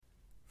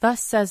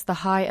Thus says the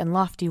high and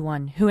lofty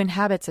one, who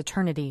inhabits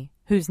eternity,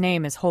 whose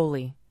name is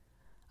holy.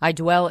 I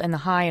dwell in the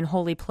high and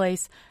holy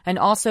place, and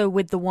also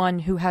with the one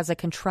who has a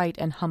contrite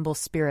and humble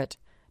spirit,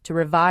 to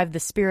revive the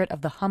spirit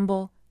of the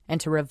humble, and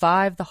to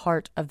revive the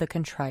heart of the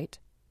contrite.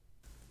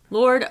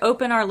 Lord,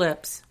 open our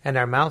lips, and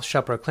our mouth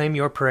shall proclaim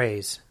your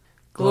praise.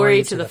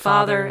 Glory to the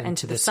Father, and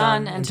to the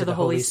Son, and to the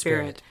Holy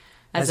Spirit,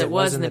 as it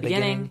was in the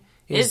beginning,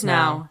 is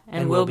now,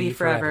 and will be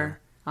forever.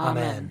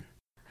 Amen.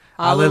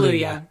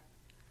 Alleluia.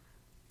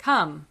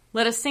 Come,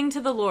 let us sing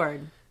to the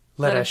Lord.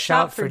 Let us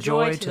shout for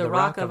joy to the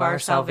rock of our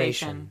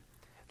salvation.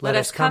 Let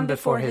us come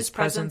before his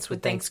presence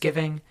with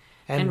thanksgiving,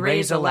 and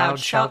raise a loud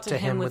shout to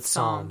him with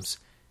psalms.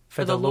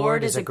 For the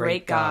Lord is a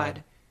great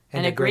God,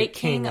 and a great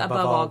King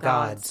above all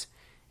gods.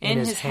 In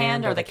his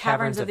hand are the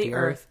caverns of the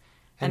earth,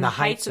 and the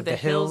heights of the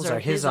hills are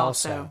his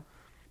also.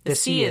 The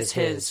sea is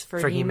his,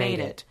 for he made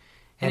it,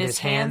 and his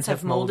hands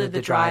have molded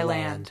the dry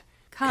land.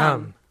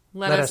 Come,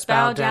 let us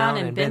bow down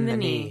and bend the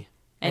knee,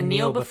 and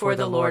kneel before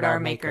the Lord our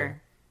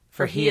Maker.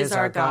 For he is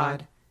our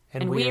God,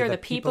 and we are the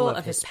people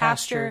of his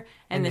pasture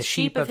and the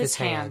sheep of his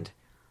hand.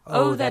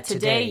 Oh, that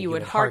today you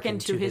would hearken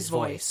to his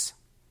voice.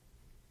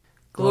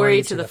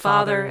 Glory to the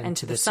Father, and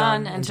to the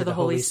Son, and to the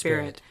Holy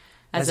Spirit,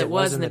 as it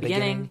was in the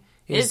beginning,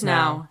 is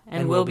now,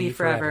 and will be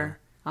forever.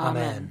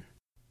 Amen.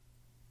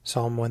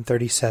 Psalm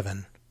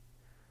 137.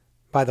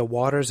 By the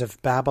waters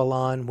of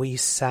Babylon we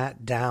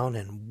sat down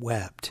and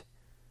wept,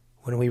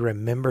 when we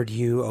remembered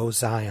you, O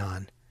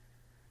Zion.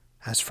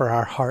 As for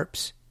our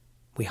harps,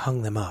 we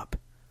hung them up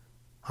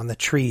on the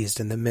trees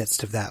in the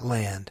midst of that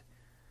land.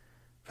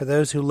 For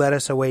those who led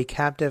us away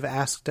captive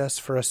asked us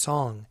for a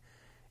song,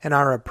 and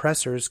our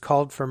oppressors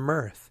called for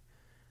mirth.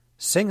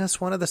 Sing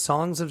us one of the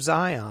songs of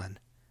Zion.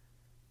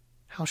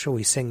 How shall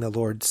we sing the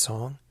Lord's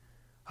song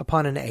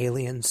upon an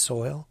alien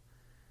soil?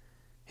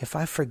 If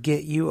I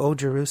forget you, O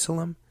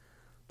Jerusalem,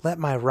 let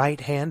my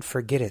right hand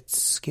forget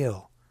its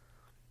skill.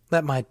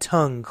 Let my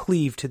tongue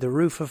cleave to the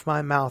roof of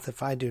my mouth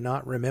if I do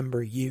not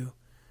remember you,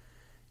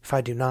 if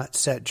I do not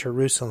set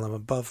Jerusalem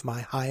above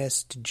my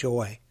highest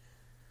joy.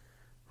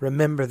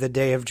 Remember the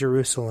day of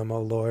Jerusalem,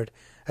 O Lord,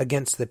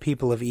 against the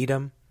people of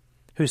Edom,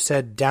 who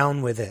said,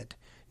 down with it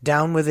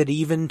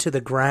even to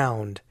the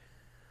ground.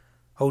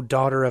 O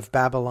daughter of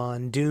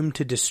Babylon, doomed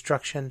to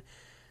destruction,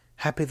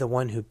 happy the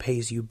one who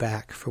pays you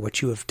back for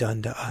what you have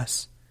done to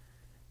us.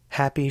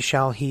 Happy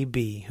shall he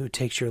be who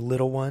takes your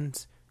little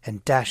ones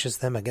and dashes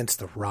them against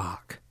the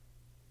rock.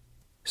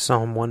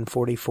 Psalm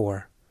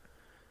 144.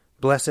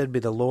 Blessed be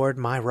the Lord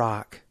my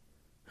rock,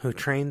 who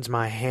trains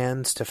my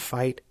hands to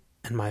fight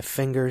and my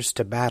fingers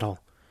to battle,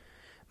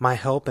 my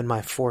help and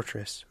my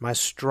fortress, my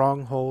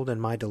stronghold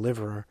and my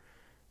deliverer,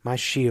 my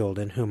shield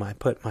in whom I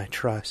put my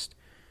trust,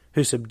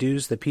 who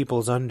subdues the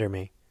peoples under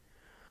me.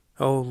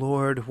 O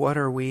Lord, what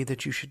are we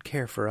that you should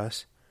care for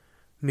us?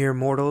 Mere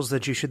mortals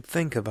that you should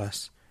think of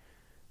us.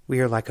 We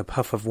are like a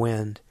puff of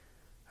wind.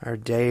 Our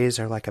days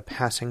are like a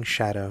passing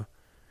shadow.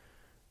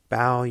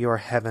 Bow your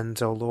heavens,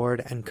 O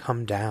Lord, and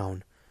come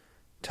down.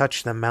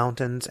 Touch the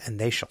mountains, and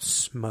they shall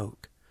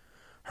smoke.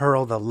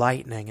 Hurl the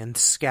lightning, and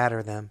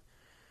scatter them.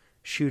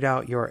 Shoot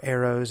out your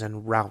arrows,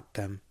 and rout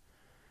them.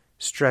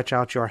 Stretch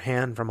out your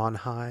hand from on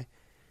high.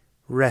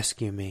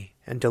 Rescue me,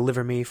 and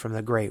deliver me from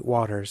the great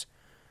waters,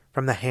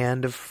 from the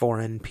hand of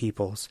foreign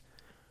peoples,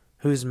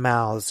 whose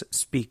mouths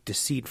speak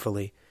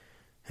deceitfully,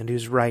 and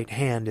whose right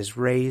hand is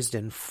raised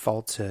in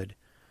falsehood.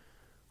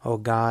 O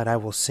God, I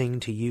will sing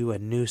to you a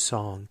new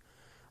song.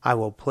 I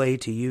will play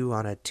to you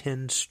on a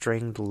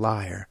 10-stringed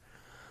lyre.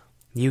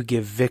 You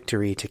give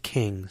victory to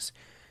kings,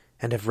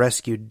 and have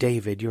rescued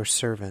David your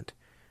servant.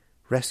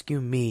 Rescue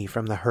me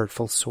from the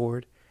hurtful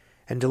sword,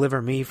 and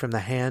deliver me from the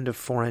hand of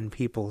foreign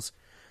peoples,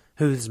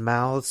 whose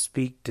mouths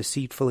speak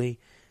deceitfully,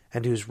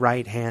 and whose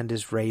right hand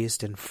is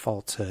raised in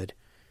falsehood.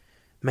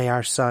 May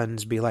our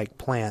sons be like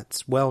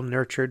plants well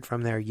nurtured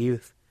from their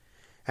youth,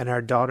 and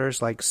our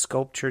daughters like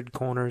sculptured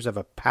corners of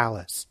a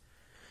palace.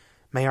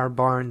 May our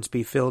barns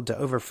be filled to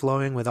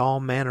overflowing with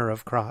all manner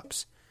of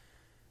crops.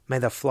 May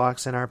the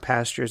flocks in our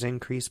pastures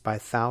increase by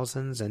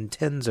thousands and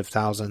tens of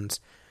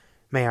thousands.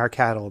 May our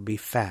cattle be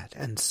fat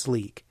and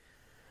sleek.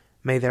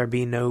 May there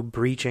be no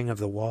breaching of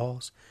the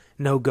walls,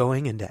 no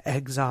going into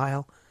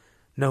exile,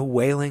 no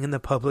wailing in the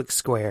public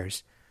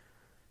squares.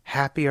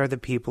 Happy are the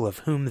people of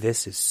whom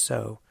this is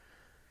so.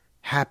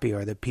 Happy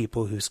are the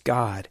people whose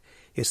God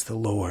is the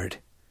Lord.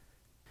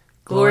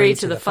 Glory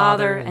to the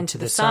Father, and to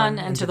the Son,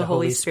 and to the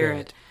Holy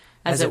Spirit,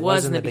 as it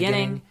was in the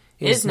beginning,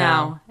 is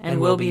now,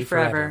 and will be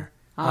forever.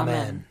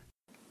 Amen.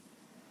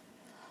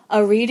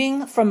 A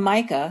reading from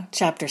Micah,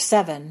 chapter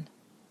 7.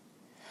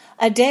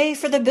 A day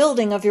for the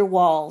building of your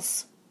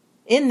walls.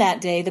 In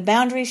that day the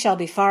boundary shall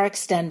be far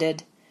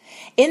extended.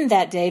 In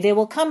that day they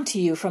will come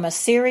to you from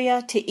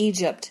Assyria to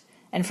Egypt,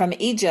 and from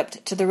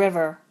Egypt to the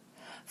river,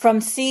 from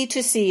sea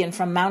to sea, and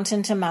from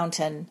mountain to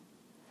mountain.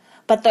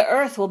 But the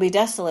earth will be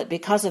desolate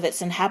because of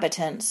its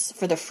inhabitants,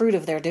 for the fruit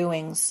of their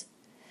doings.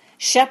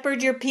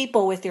 Shepherd your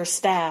people with your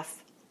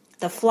staff,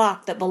 the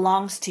flock that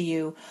belongs to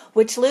you,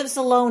 which lives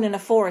alone in a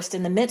forest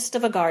in the midst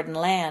of a garden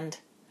land.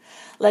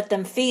 Let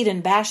them feed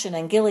in Bashan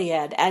and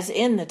Gilead, as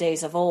in the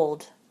days of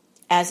old.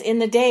 As in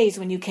the days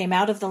when you came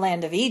out of the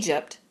land of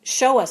Egypt,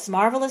 show us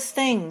marvelous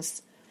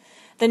things.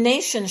 The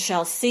nations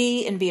shall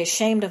see and be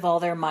ashamed of all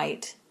their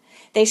might.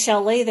 They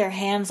shall lay their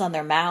hands on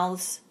their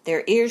mouths,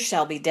 their ears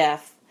shall be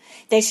deaf.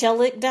 They shall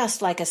lick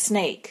dust like a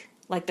snake,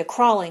 like the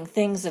crawling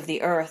things of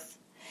the earth.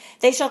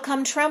 They shall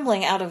come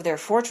trembling out of their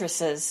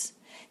fortresses.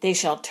 They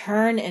shall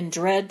turn in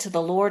dread to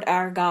the Lord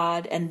our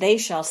God, and they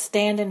shall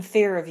stand in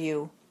fear of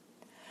you.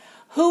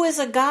 Who is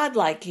a God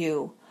like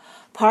you,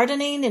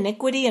 pardoning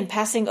iniquity and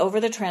passing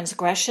over the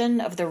transgression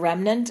of the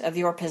remnant of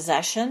your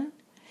possession?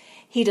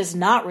 He does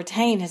not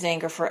retain his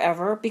anger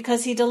forever,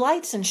 because he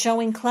delights in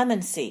showing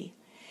clemency.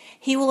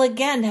 He will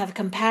again have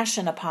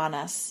compassion upon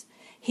us.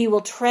 He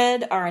will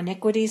tread our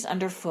iniquities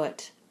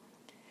underfoot.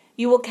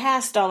 You will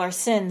cast all our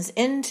sins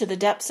into the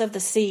depths of the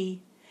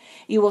sea.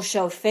 You will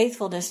show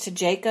faithfulness to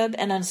Jacob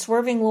and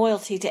unswerving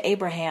loyalty to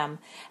Abraham,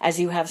 as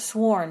you have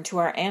sworn to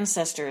our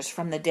ancestors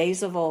from the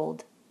days of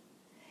old.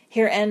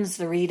 Here ends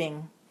the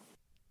reading.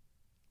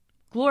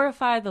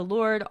 Glorify the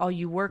Lord, all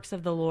you works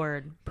of the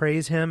Lord.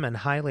 Praise him and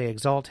highly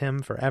exalt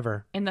him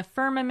forever. In the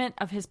firmament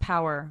of his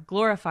power,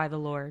 glorify the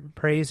Lord.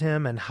 Praise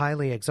him and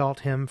highly exalt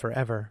him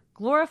forever.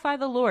 Glorify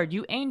the Lord,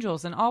 you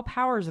angels and all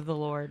powers of the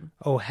Lord.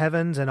 O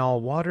heavens and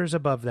all waters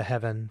above the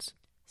heavens.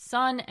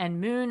 Sun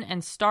and moon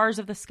and stars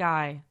of the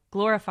sky,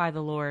 glorify the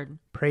Lord.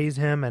 Praise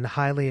him and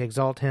highly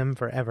exalt him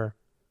forever.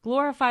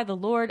 Glorify the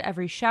Lord,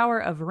 every shower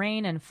of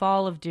rain and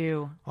fall of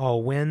dew.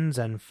 All winds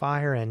and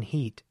fire and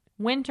heat.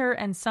 Winter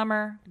and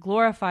summer,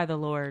 glorify the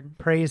Lord.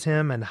 Praise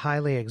him and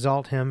highly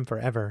exalt him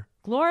forever.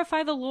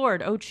 Glorify the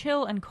Lord, O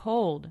chill and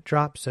cold.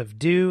 Drops of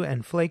dew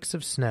and flakes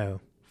of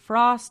snow.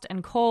 Frost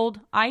and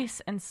cold,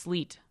 ice and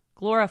sleet,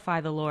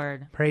 glorify the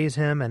Lord. Praise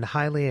him and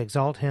highly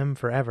exalt him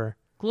forever.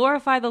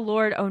 Glorify the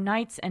Lord, O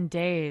nights and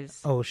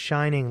days. O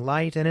shining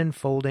light and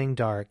enfolding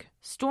dark.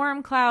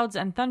 Storm clouds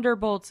and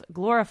thunderbolts,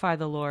 glorify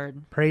the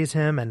Lord. Praise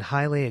him and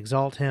highly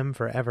exalt him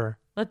forever.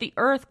 Let the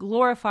earth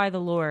glorify the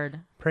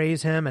Lord.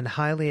 Praise him and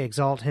highly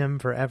exalt him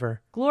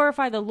forever.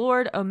 Glorify the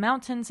Lord, O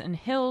mountains and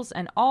hills,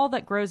 and all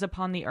that grows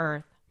upon the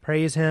earth.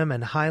 Praise him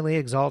and highly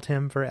exalt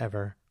him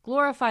forever.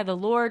 Glorify the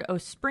Lord, O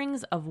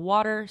springs of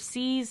water,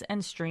 seas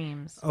and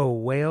streams. O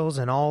whales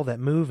and all that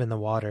move in the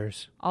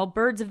waters. All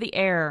birds of the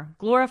air,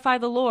 glorify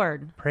the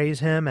Lord. Praise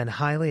him and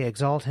highly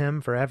exalt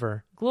him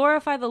forever.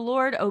 Glorify the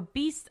Lord, O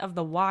beasts of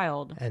the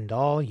wild. And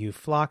all you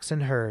flocks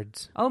and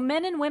herds. O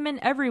men and women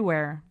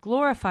everywhere,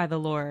 glorify the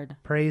Lord.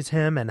 Praise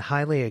him and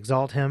highly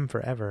exalt him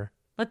forever.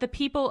 Let the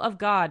people of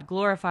God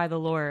glorify the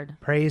Lord.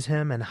 Praise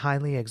him and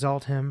highly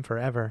exalt him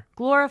forever.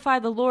 Glorify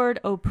the Lord,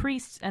 O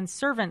priests and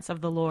servants of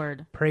the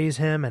Lord. Praise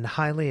him and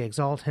highly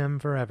exalt him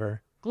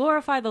forever.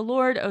 Glorify the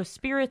Lord, O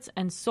spirits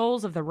and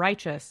souls of the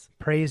righteous.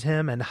 Praise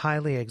him and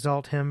highly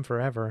exalt him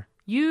forever.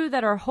 You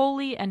that are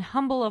holy and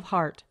humble of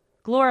heart,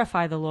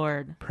 glorify the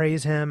Lord.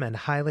 Praise him and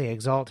highly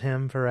exalt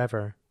him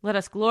forever. Let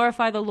us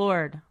glorify the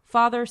Lord,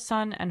 Father,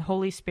 Son, and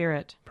Holy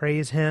Spirit.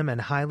 Praise him and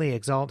highly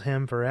exalt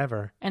him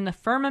forever. In the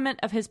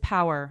firmament of his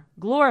power,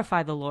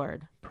 glorify the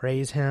Lord.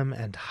 Praise him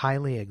and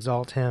highly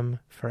exalt him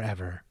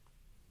forever.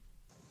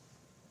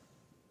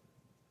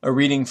 A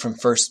reading from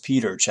 1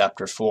 Peter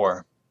chapter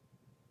 4.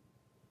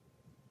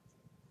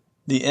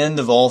 The end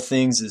of all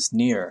things is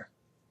near.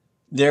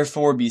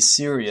 Therefore be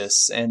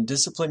serious and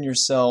discipline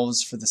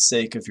yourselves for the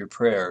sake of your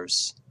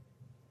prayers.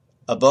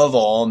 Above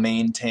all,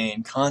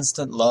 maintain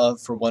constant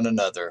love for one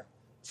another,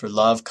 for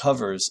love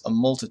covers a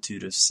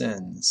multitude of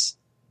sins.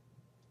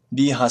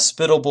 Be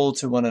hospitable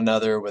to one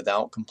another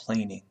without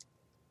complaining.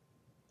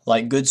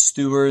 Like good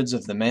stewards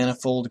of the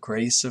manifold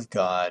grace of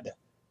God,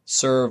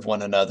 serve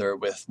one another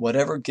with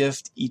whatever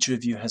gift each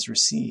of you has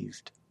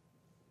received.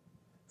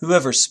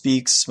 Whoever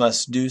speaks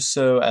must do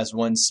so as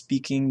one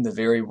speaking the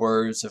very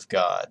words of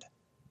God.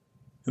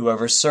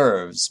 Whoever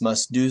serves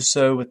must do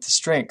so with the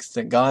strength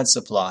that God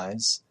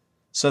supplies,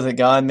 so that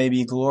God may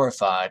be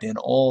glorified in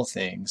all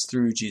things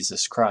through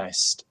Jesus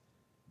Christ.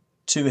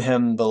 To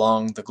him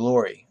belong the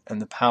glory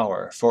and the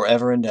power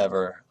forever and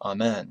ever.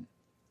 Amen.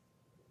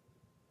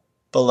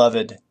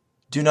 Beloved,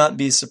 do not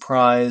be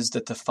surprised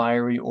at the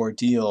fiery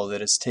ordeal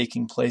that is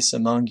taking place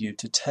among you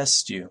to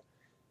test you,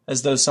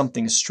 as though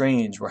something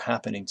strange were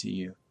happening to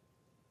you.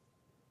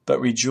 But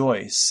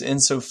rejoice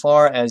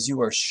insofar as you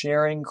are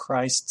sharing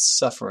Christ's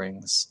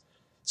sufferings,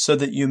 so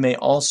that you may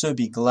also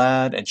be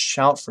glad and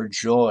shout for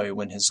joy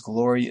when his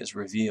glory is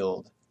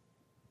revealed.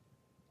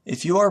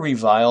 If you are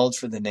reviled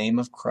for the name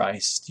of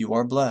Christ, you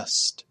are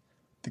blessed,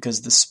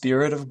 because the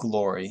Spirit of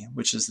glory,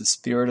 which is the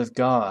Spirit of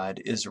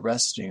God, is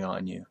resting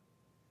on you.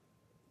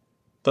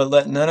 But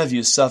let none of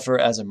you suffer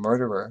as a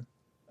murderer,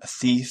 a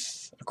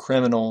thief, a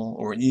criminal,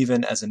 or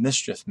even as a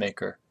mischief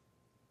maker.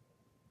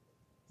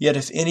 Yet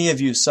if any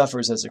of you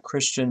suffers as a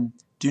Christian,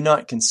 do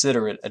not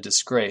consider it a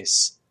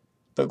disgrace,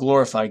 but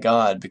glorify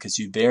God because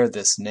you bear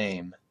this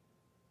name.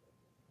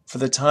 For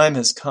the time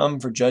has come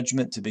for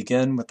judgment to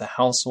begin with the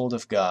household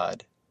of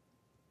God.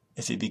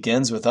 If it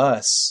begins with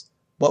us,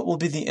 what will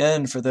be the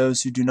end for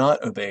those who do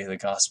not obey the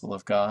gospel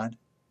of God?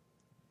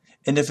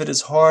 And if it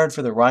is hard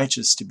for the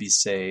righteous to be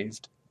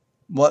saved,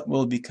 what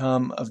will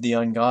become of the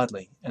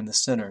ungodly and the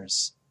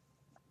sinners?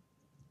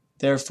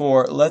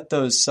 Therefore, let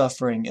those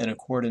suffering in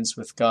accordance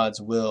with God's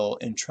will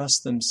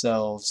entrust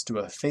themselves to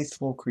a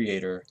faithful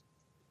Creator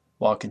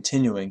while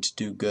continuing to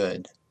do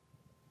good.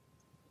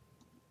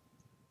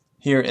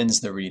 Here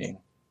ends the reading.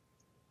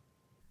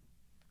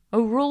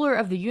 O ruler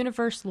of the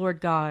universe,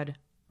 Lord God,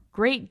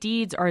 great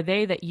deeds are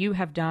they that you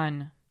have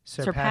done,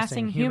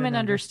 surpassing human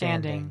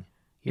understanding.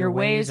 Your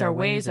ways are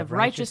ways of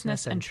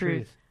righteousness and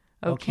truth,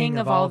 O King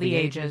of all the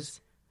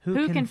ages.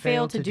 Who can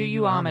fail to do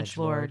you homage,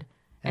 Lord,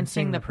 and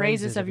sing the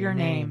praises of your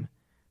name?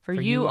 For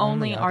you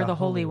only are the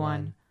Holy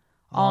One.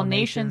 All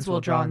nations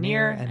will draw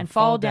near and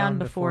fall down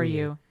before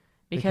you,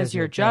 because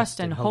your just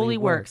and holy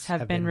works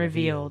have been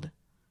revealed.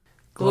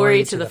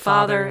 Glory to the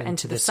Father, and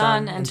to the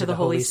Son, and to the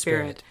Holy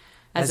Spirit,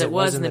 as it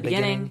was in the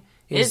beginning,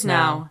 is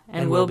now,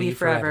 and will be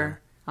forever.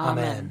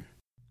 Amen.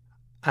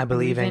 I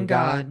believe in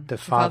God, the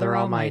Father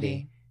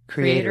Almighty,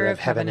 creator of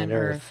heaven and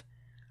earth.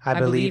 I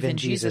believe in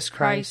Jesus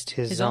Christ,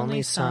 his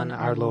only Son,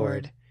 our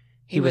Lord.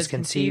 He was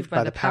conceived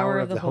by the power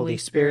of the Holy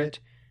Spirit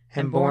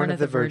and born of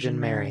the Virgin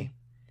Mary.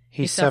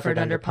 He suffered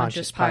under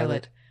Pontius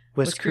Pilate,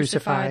 was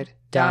crucified,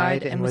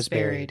 died, and was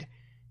buried.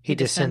 He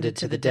descended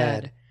to the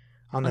dead.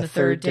 On the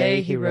third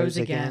day he rose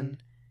again.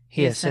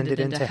 He ascended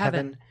into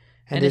heaven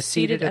and is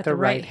seated at the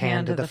right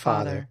hand of the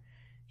Father.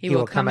 He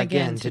will come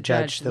again to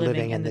judge the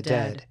living and the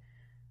dead.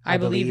 I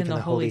believe in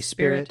the Holy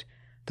Spirit,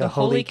 the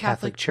Holy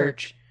Catholic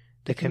Church,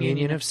 the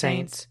communion of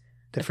saints,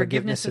 the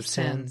forgiveness of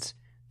sins,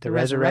 the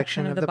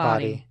resurrection of the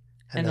body,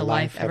 and the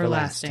life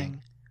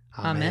everlasting.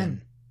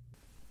 Amen.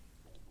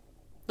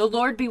 The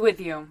Lord be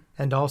with you.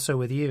 And also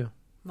with you.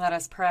 Let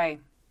us pray.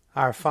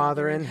 Our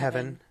Father in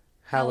heaven,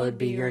 hallowed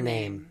be your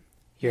name.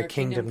 Your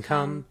kingdom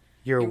come,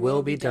 your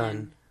will be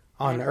done,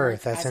 on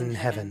earth as in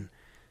heaven.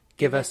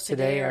 Give us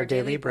today our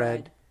daily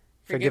bread.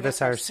 Forgive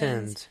us our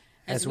sins,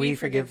 as we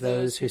forgive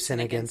those who sin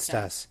against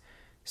us.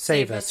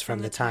 Save us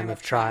from the time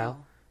of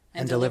trial,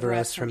 and deliver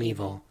us from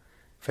evil.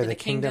 For the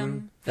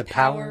kingdom, the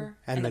power,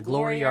 and the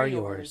glory are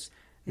yours,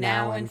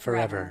 now and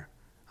forever.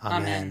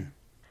 Amen.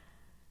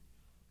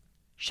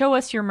 Show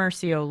us your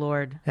mercy, O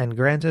Lord. And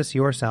grant us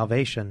your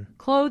salvation.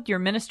 Clothe your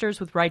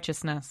ministers with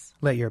righteousness.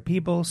 Let your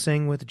people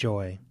sing with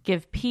joy.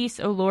 Give peace,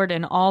 O Lord,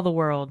 in all the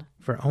world.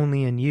 For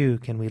only in you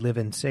can we live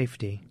in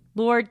safety.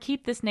 Lord,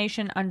 keep this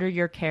nation under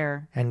your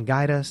care. And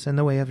guide us in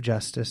the way of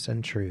justice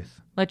and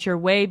truth. Let your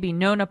way be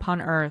known upon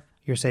earth.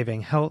 Your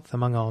saving health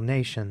among all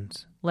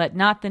nations. Let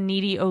not the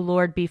needy, O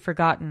Lord, be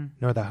forgotten.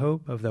 Nor the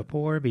hope of the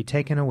poor be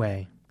taken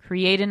away.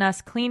 Create in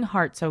us clean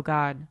hearts, O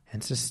God.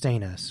 And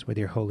sustain us with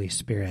your Holy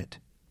Spirit.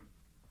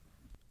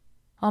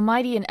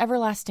 Almighty and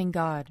everlasting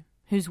God,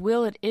 whose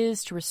will it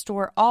is to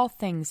restore all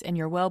things in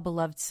your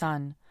well-beloved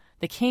Son,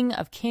 the King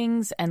of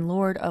kings and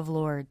Lord of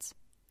lords,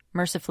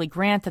 mercifully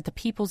grant that the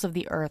peoples of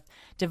the earth,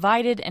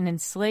 divided and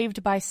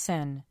enslaved by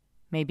sin,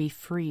 may be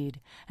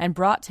freed and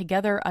brought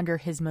together under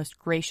his most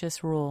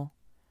gracious rule,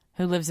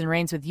 who lives and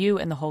reigns with you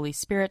in the Holy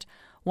Spirit,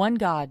 one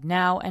God,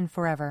 now and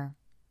forever.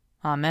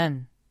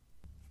 Amen.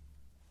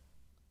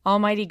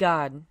 Almighty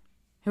God,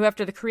 who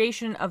after the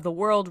creation of the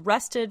world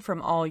rested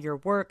from all your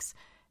works,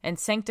 and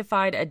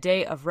sanctified a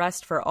day of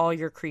rest for all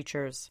your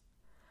creatures,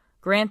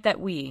 grant that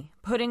we,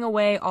 putting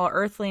away all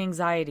earthly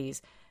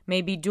anxieties,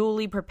 may be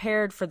duly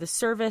prepared for the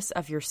service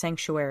of your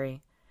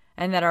sanctuary,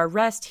 and that our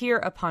rest here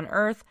upon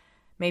earth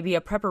may be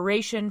a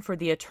preparation for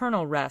the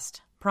eternal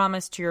rest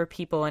promised to your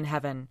people in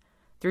heaven,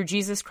 through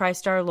Jesus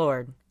Christ our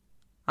Lord.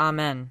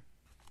 Amen.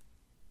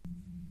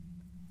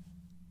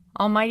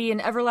 Almighty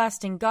and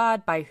everlasting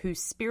God, by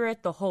whose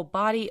Spirit the whole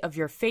body of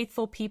your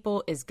faithful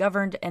people is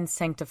governed and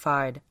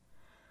sanctified,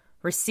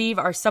 receive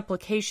our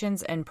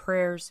supplications and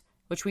prayers,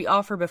 which we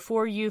offer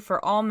before you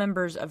for all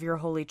members of your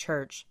holy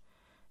church,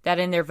 that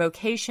in their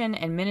vocation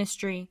and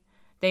ministry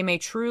they may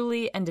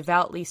truly and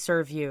devoutly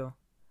serve you,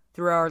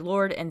 through our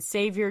Lord and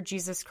Savior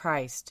Jesus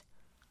Christ.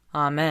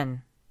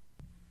 Amen.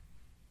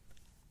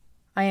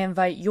 I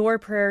invite your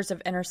prayers of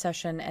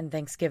intercession and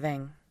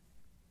thanksgiving.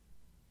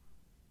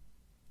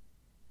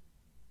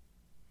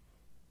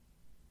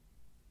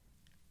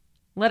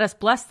 Let us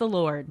bless the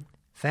Lord.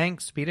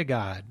 Thanks be to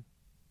God.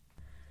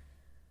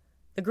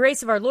 The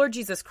grace of our Lord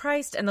Jesus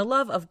Christ, and the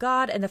love of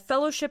God, and the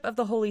fellowship of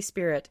the Holy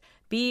Spirit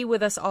be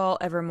with us all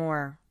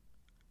evermore.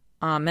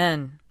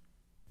 Amen.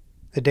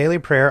 The Daily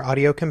Prayer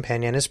audio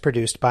companion is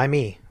produced by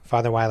me,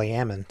 Father Wiley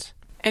Ammons.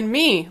 And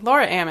me,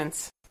 Laura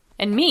Ammons.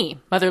 And me,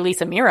 Mother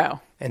Lisa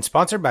Miro. And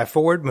sponsored by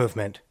Forward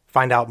Movement.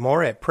 Find out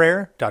more at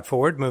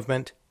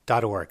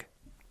prayer.forwardmovement.org.